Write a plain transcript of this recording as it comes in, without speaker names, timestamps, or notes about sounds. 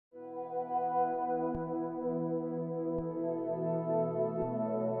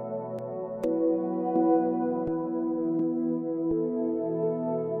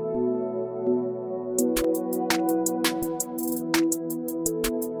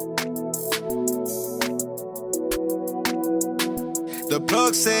The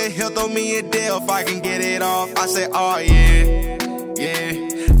plug said he'll throw me a deal if I can get it off. I said, oh yeah, yeah.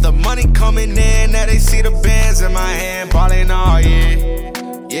 The money coming in, now they see the bands in my hand, ballin', oh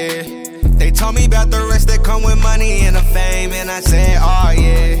yeah, yeah. They told me about the rest that come with money and the fame, and I said, oh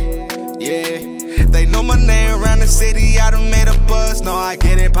yeah, yeah. They know my name around the city, I done made a buzz, know I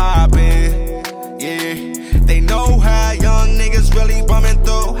get it poppin', yeah. They know how young niggas really bumming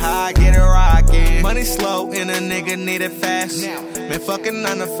through, how I get it rockin'. Money slow and a nigga need it fast. Been fucking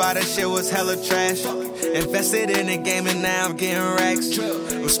 9 to 5, that shit was hella trash. Invested in the game and now I'm getting racks.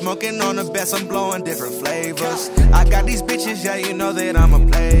 I'm smoking on the best, I'm blowing different flavors. I got these bitches, yeah, you know that I'm a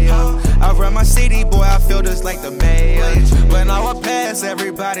player. I run my city, boy, I feel just like the mayor. When I walk past,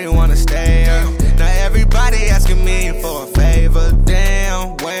 everybody wanna stay up. Now everybody asking me for a favor.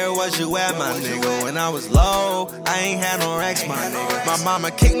 Damn, where was you at, my nigga? When I was low, I ain't had no racks, my nigga. My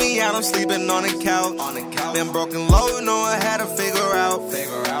mama kicked me out, I'm sleeping on the couch. Been broken low, know I had to figure out.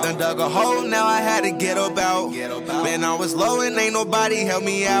 Then dug a hole, now I had to get up out. Man, I was low and ain't nobody help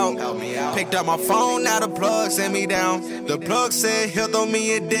me out. Picked up my phone, now the plug sent me down. The plug said he'll throw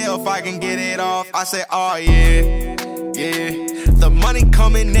me a deal if I can get it off. I said, oh yeah, yeah. The money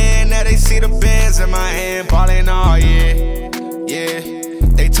coming in, now they see the bands in my hand, ballin', oh yeah, yeah.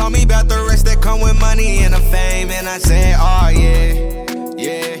 They told me about the rest that come with money and the fame, and I said, oh yeah,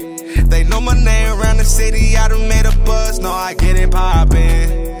 yeah. They know my name around the city, I done made a buzz, know I get it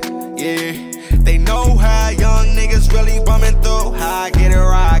poppin', yeah. They know how young niggas really bumming through, how I get it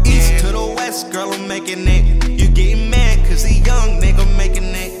rockin'. East to the west, girl, I'm making it. You getting mad, cause a young nigga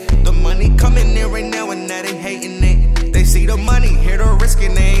making it. The money coming in right now and now they hating it. They see the money, hear the risk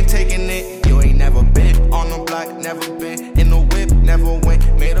and they ain't taking it. You ain't never been on the block, never been in the whip, never went.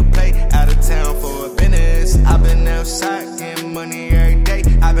 Made a play out of town for a business. I been outside getting money every day.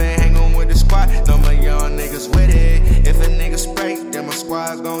 I been hanging with the squad, know my young niggas with it. If a nigga spray, then my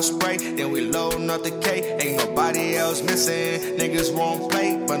squad gon' spray. Then we loadin' up the K, ain't nobody else missing. Niggas won't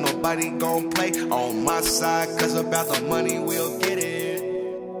play, but nobody gon' play on my side, cause about the money we'll get it.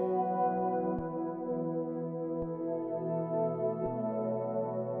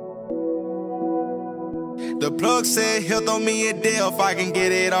 The plug said he'll throw me a deal if I can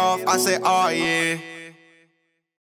get it off. I said, oh yeah.